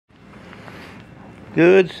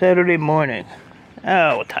Good Saturday morning.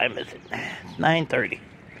 Oh, what time is it? 9:30.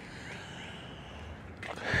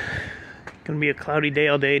 Gonna be a cloudy day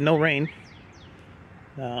all day, no rain.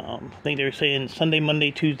 I think they were saying Sunday, Monday,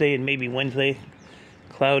 Tuesday, and maybe Wednesday,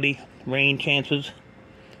 cloudy, rain chances.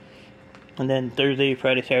 And then Thursday,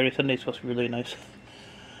 Friday, Saturday, Sunday is supposed to be really nice.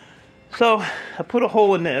 So, I put a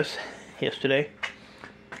hole in this yesterday.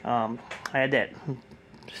 I had that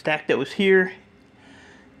stack that was here.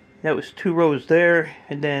 That was 2 rows there,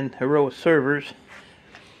 and then a row of servers.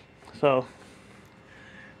 So,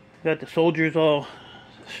 got the soldiers all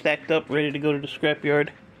stacked up, ready to go to the scrapyard.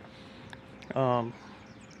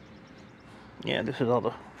 Yeah, this is all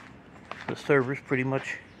the servers, pretty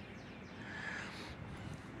much.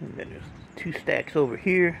 And then there's 2 stacks over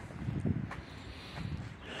here.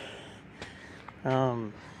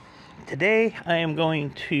 Today, I am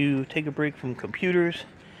going to take a break from computers,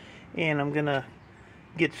 and I'm gonna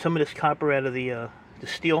get some of this copper out of the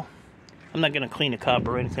steel. I'm not going to clean the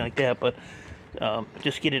copper or anything like that, but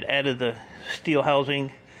just get it out of the steel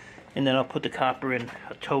housing, and then I'll put the copper in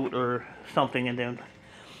a tote or something, and then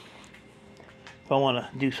if I want to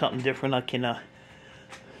do something different, I can,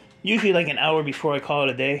 usually like an hour before I call it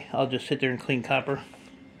a day, I'll just sit there and clean copper,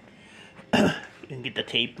 and get the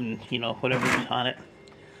tape and, you know, whatever's on it.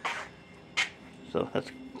 So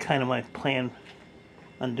that's kind of my plan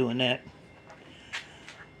on doing that.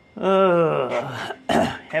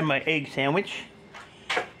 Have my egg sandwich.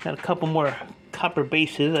 Got a couple more copper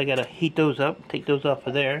bases. I gotta heat those up, take those off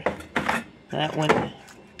of there. That one,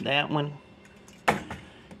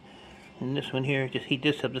 and this one here. Just heat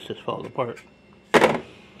this up. This just falls apart. They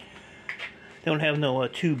don't have no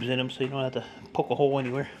tubes in them, so you don't have to poke a hole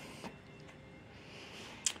anywhere.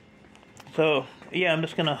 So yeah, I'm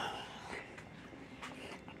just gonna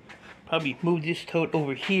probably move this tote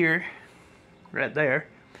over here, right there.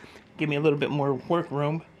 Give me a little bit more work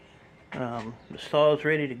room. The saw is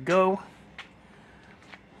ready to go.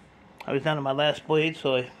 I was down to my last blade,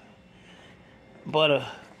 so I bought a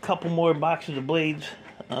couple more boxes of blades.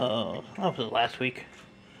 That was last week.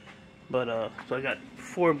 But so I got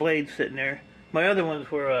 4 blades sitting there. My other ones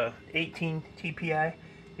were 18 TPI.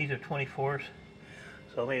 These are 24s,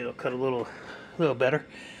 so maybe they'll cut a little better.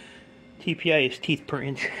 TPI is teeth per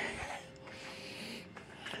inch.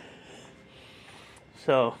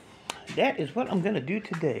 So that is what I'm going to do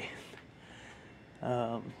today.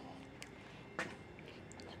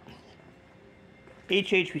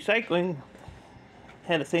 HH Recycling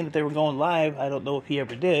had a thing that they were going live. I don't know if he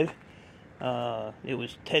ever did. It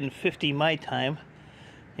was 10:50 my time,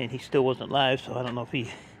 and he still wasn't live, so I don't know if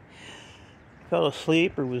he fell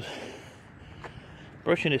asleep or was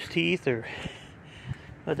brushing his teeth or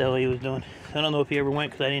what the hell he was doing. I don't know if he ever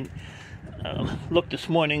went, because I didn't look this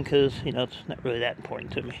morning, because, you know, it's not really that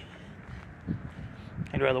important to me.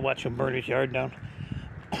 I'd rather watch him burn his yard down.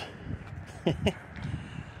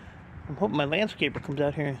 I'm hoping my landscaper comes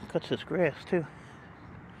out here and cuts this grass too.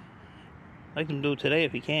 I can do it today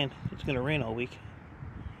if he can. It's going to rain all week.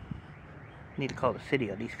 I need to call the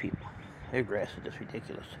city on these people. Their grass is just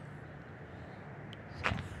ridiculous.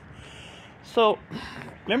 So,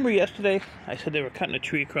 remember yesterday I said they were cutting a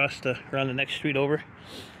tree around the next street over?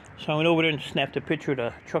 So I went over there and snapped a picture of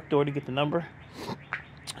the truck door to get the number.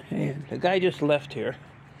 And the guy just left here,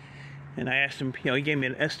 and I asked him, you know, he gave me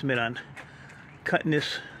an estimate on cutting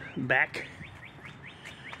this back.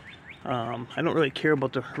 I don't really care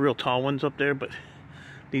about the real tall ones up there, but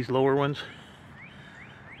these lower ones.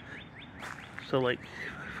 So like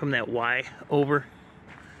from that Y over,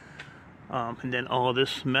 and then all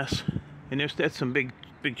this mess. And that's some big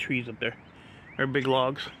trees up there, or big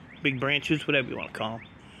logs, big branches, whatever you want to call them.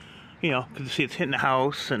 You know, because see, it's hitting the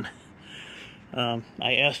house, and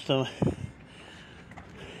I asked them,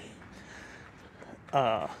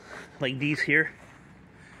 like these here,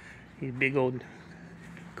 these big old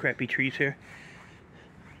crappy trees here,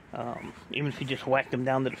 even if you just whack them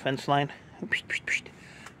down to the fence line, just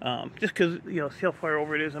because, you know, see how far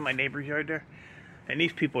over it is in my neighbor's yard there, and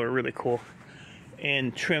these people are really cool,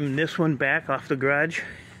 and trim this one back off the garage,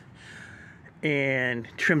 and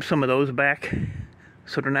trim some of those back,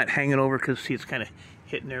 so they're not hanging over, because see, it's kind of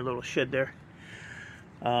hitting their little shed there.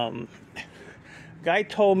 Guy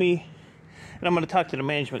told me, and I'm going to talk to the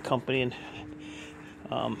management company, and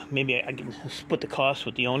maybe I can split the cost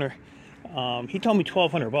with the owner. He told me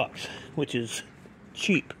 $1,200, which is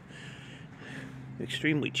cheap,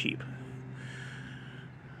 extremely cheap.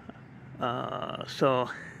 So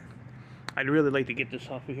I'd really like to get this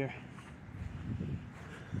off of here,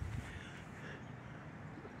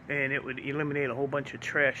 and it would eliminate a whole bunch of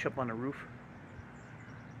trash up on the roof,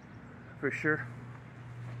 for sure.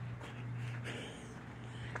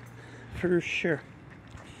 for sure.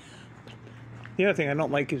 The other thing I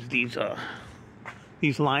don't like is these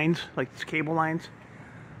lines, like these cable lines.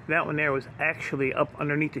 That one there was actually up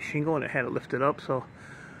underneath the shingle and it had it lifted up, so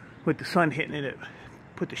with the sun hitting it, it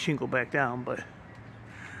put the shingle back down. But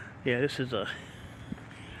yeah, this is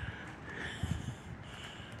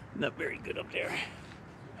not very good up there.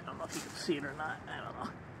 I don't know if you can see it or not. I don't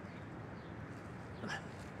know.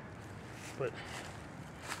 But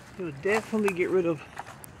it would definitely get rid of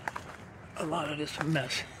a lot of this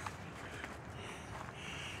mess.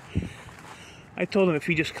 I told him if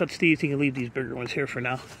he just cuts these, he can leave these bigger ones here for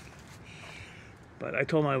now. But I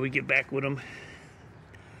told him I would get back with him.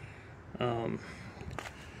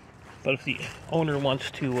 But if the owner wants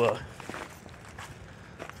to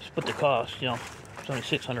split the cost, you know, it's only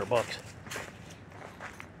 $600,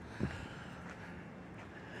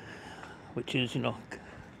 which is, you know,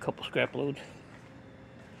 a couple scrap loads.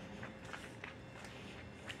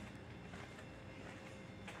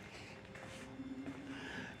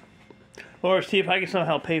 Or see if I can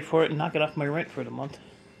somehow pay for it and knock it off my rent for the month.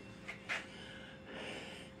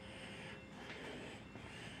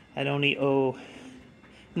 I'd only owe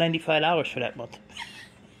 $95 for that month.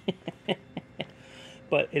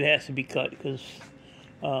 But it has to be cut because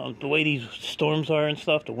the way these storms are and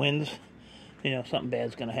stuff, the winds, you know, something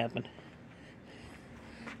bad's going to happen.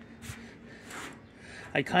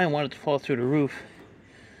 I kind of wanted to fall through the roof.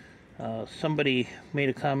 Somebody made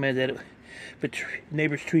a comment that if a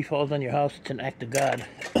neighbor's tree falls on your house, it's an act of God.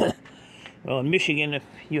 Well, in Michigan, if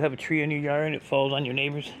you have a tree in your yard and it falls on your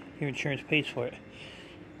neighbor's, your insurance pays for it.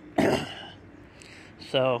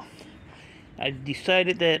 So, I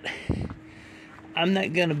decided that I'm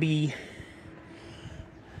not going to be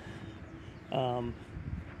a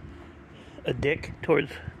dick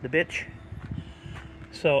towards the bitch.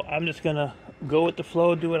 So, I'm just going to go with the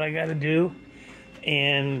flow, do what I got to do.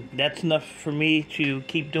 And that's enough for me to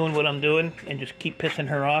keep doing what I'm doing and just keep pissing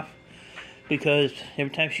her off. Because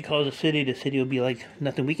every time she calls the city will be like,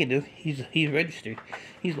 nothing we can do. He's registered.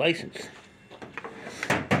 He's licensed.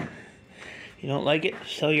 You don't like it?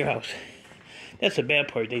 Sell your house. That's the bad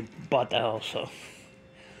part. They bought the house, so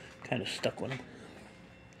kind of stuck with them.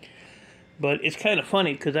 But it's kind of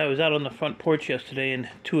funny because I was out on the front porch yesterday and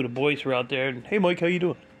two of the boys were out there. And, hey, Mike, how you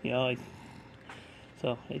doing? You know,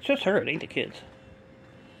 so it's just her. It ain't the kids.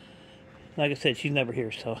 Like I said, she's never here,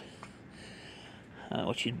 so I don't know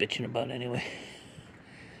what she's bitching about anyway.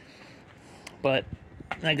 But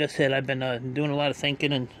like I said, I've been doing a lot of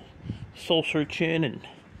thinking and soul searching, and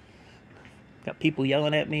got people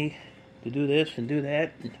yelling at me to do this and do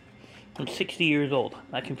that. And I'm 60 years old.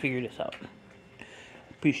 I can figure this out.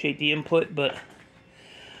 Appreciate the input, but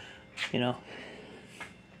you know,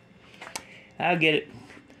 I'll get it.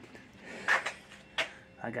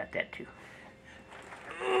 I got that too.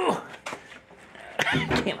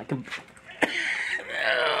 Damn, I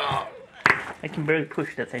can barely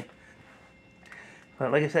push that thing.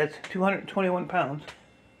 But like I said, it's 221 pounds.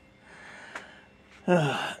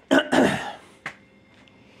 I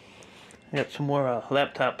got some more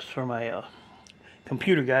laptops for my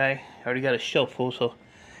computer guy. I already got a shelf full, so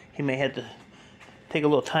he may have to take a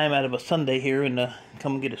little time out of a Sunday here and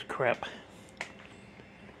come and get his crap.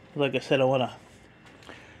 Like I said, I want to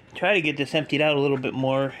try to get this emptied out a little bit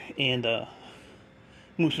more and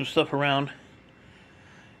move some stuff around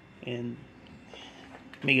and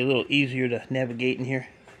make it a little easier to navigate in here.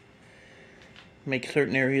 Make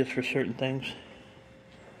certain areas for certain things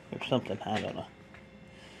or something, I don't know.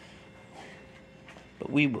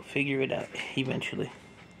 But we will figure it out eventually.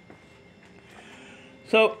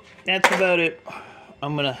 So, that's about it.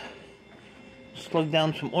 I'm gonna slug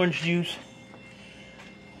down some orange juice,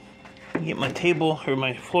 get my table or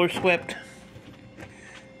my floor swept,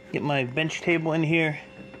 get my bench table in here.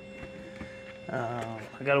 I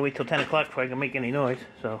gotta wait till 10 o'clock before I can make any noise,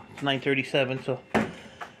 so it's 9:37. So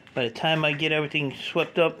by the time I get everything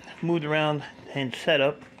swept up, moved around, and set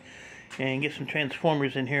up, and get some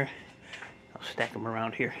transformers in here, I'll stack them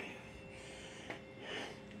around here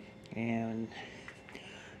and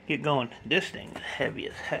get going. This thing is heavy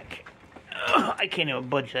as heck. I can't even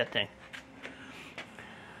budge that thing.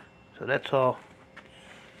 So that's all,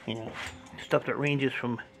 you know, stuff that ranges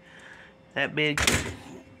from that big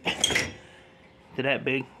to that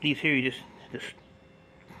big. These here, you just this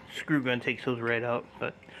screw gun takes those right out,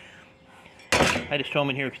 but I just throw them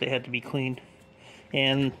in here because they have to be cleaned.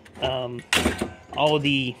 And all of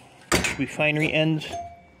the refinery ends,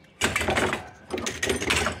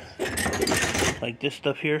 like this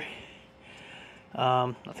stuff here,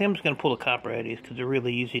 I think I'm just going to pull the copper out of these because they're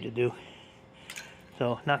really easy to do.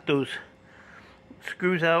 So knock those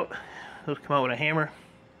screws out. Those come out with a hammer.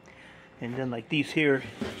 And then like these here,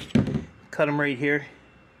 cut them right here.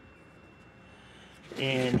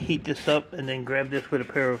 And heat this up, and then grab this with a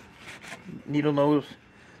pair of needle nose.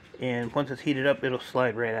 And once it's heated up, it'll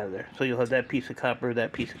slide right out of there. So you'll have that piece of copper,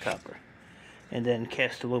 that piece of copper. And then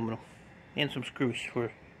cast aluminum. And some screws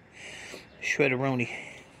for shredderoni.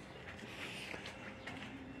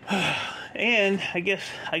 And I guess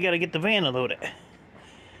I gotta get the van loaded.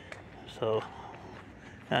 So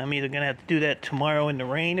I'm either gonna have to do that tomorrow in the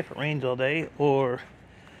rain if it rains all day, or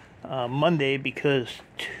Monday, because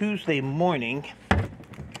Tuesday morning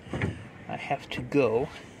I have to go.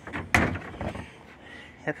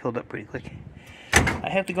 That filled up pretty quick. I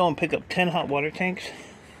have to go and pick up 10 hot water tanks.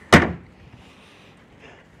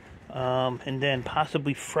 And then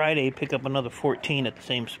possibly Friday pick up another 14 at the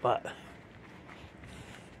same spot.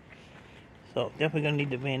 So definitely gonna need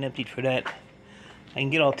the van emptied for that. I can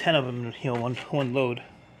get all 10 of them, you know, one load.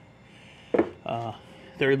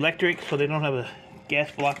 They're electric, so they don't have a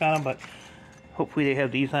gas block on them, but hopefully they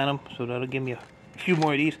have these on them, so that'll give me a few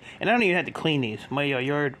more of these. And I don't even have to clean these. My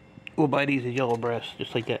yard will buy these as yellow brass,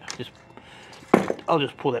 just like that. I'll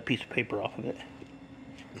just pull that piece of paper off of it.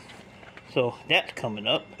 So that's coming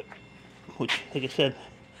up, which, like I said,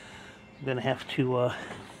 I'm gonna have to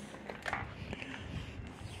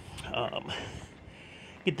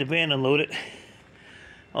get the van unloaded.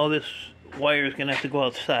 All this wire is gonna have to go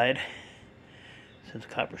outside since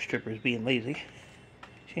Copper Stripper is being lazy.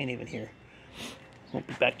 She ain't even here. Won't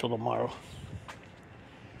be back till tomorrow.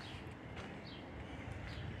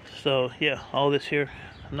 So yeah, all this here,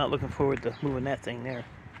 I'm not looking forward to moving that thing there.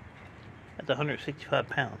 That's 165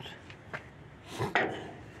 pounds.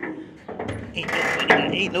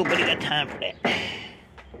 Ain't nobody got time for that.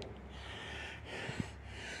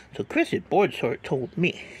 So Chris at Board Sort told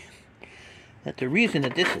me that the reason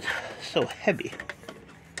that this is so heavy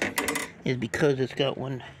is because it's got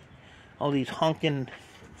all these honking,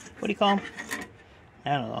 what do you call them?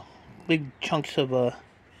 I don't know, big chunks of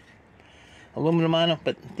aluminum on them,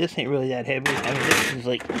 but this ain't really that heavy. I mean, this is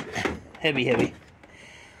like heavy.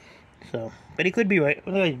 So, but he could be right.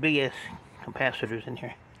 Look at these big ass capacitors in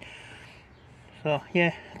here. So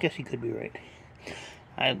yeah, I guess he could be right.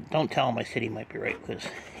 I don't tell him I said he might be right, because,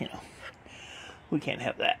 you know, we can't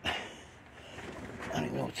have that. I don't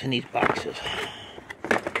even know what's in these boxes.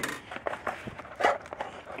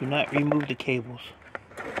 Do not remove the cables.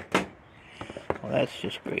 Well, that's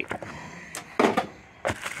just great. I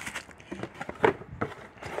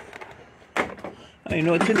don't even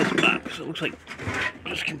know what's in this box. It looks like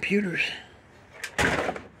just computers.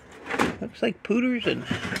 Looks like pooters and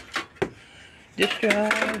disk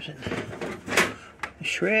drives and a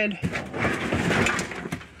shred.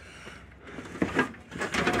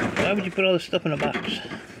 Why would you put all this stuff in a box?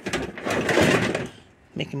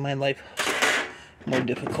 Making my life more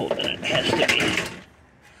difficult than it has to be.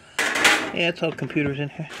 Yeah, it's all computers in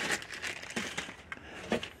here.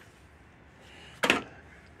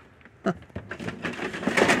 Huh.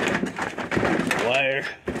 Wire.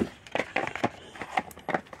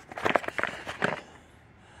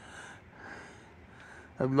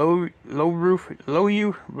 A low never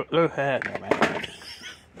mind.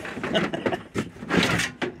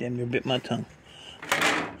 Damn near bit my tongue.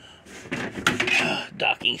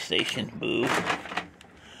 Docking station, boo.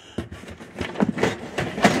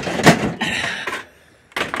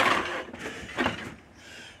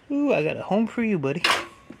 Ooh, I got a home for you, buddy.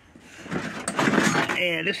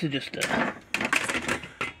 Yeah, this is just a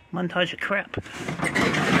montage of crap.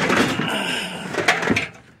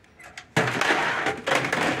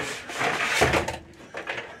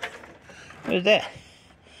 Where's that?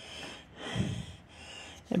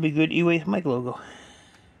 That'd be good E-Waste Mike logo.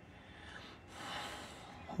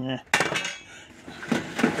 Yeah.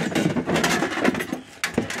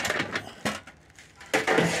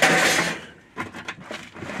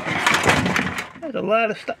 There's a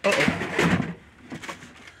lot of stuff. Uh-oh.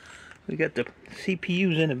 We got the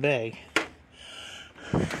CPUs in a bag.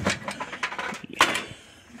 Yeah.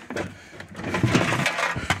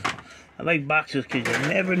 I like boxes because you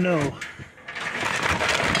never know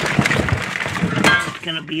what's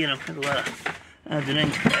gonna be in them. There's a lot of odds and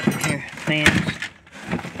ends crap in here. Fans.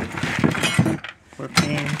 For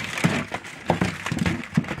fans.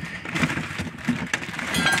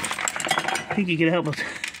 I think you could help us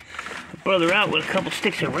brother out with a couple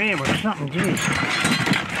sticks of RAM or something. Jeez.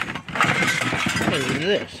 What is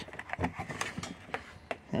this?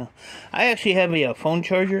 Now, I actually have a phone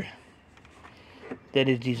charger that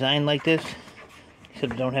is designed like this,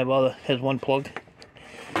 except it don't have has one plug.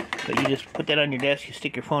 But you just put that on your desk, you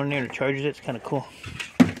stick your phone in there and it charges it. It's kind of cool.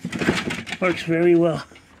 Works very well.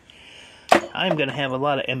 I'm going to have a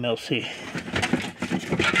lot of MLC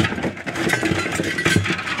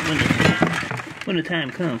when the time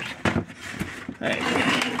comes. Alright.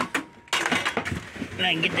 And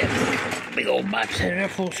I can get that big old box set there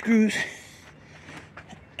full of screws.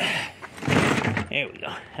 There we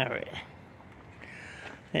go. Alright.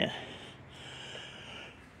 Yeah.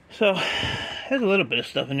 So, there's a little bit of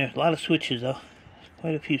stuff in there. A lot of switches, though.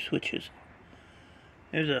 Quite a few switches.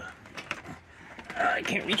 There's a... I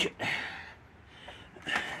can't reach it.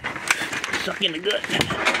 Suck in the gut.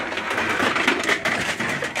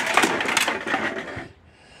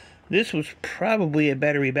 This was probably a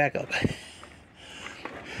battery backup.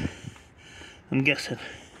 I'm guessing.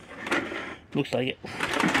 Looks like it.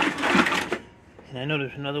 And I know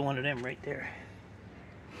there's another one of them right there.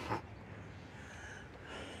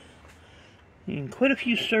 And quite a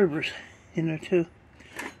few servers in there too.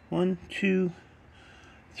 1, 2,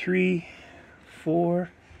 3, 4.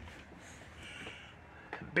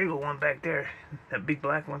 A bigger one back there. That big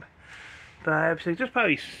black one. 5, 6. There's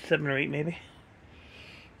probably 7 or 8 maybe.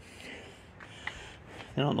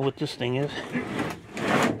 I don't know what this thing is.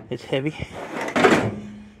 It's heavy.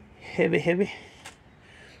 Heavy.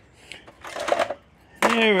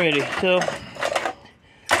 Alrighty, so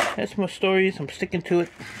that's my stories. I'm sticking to it.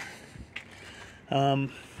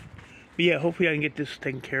 But yeah, hopefully I can get this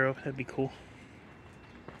taken care of. That'd be cool.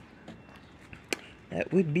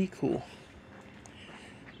 That would be cool.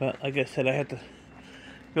 But like I said, I had to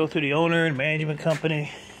go through the owner and management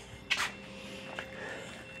company.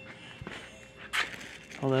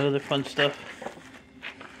 All that other fun stuff.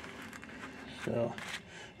 So,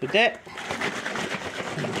 with that,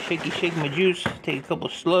 I'm gonna shake my juice, take a couple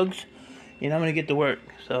of slugs, and I'm gonna get to work.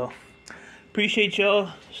 So, appreciate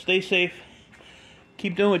y'all. Stay safe.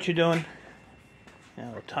 Keep doing what you're doing.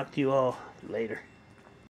 And I'll talk to you all later.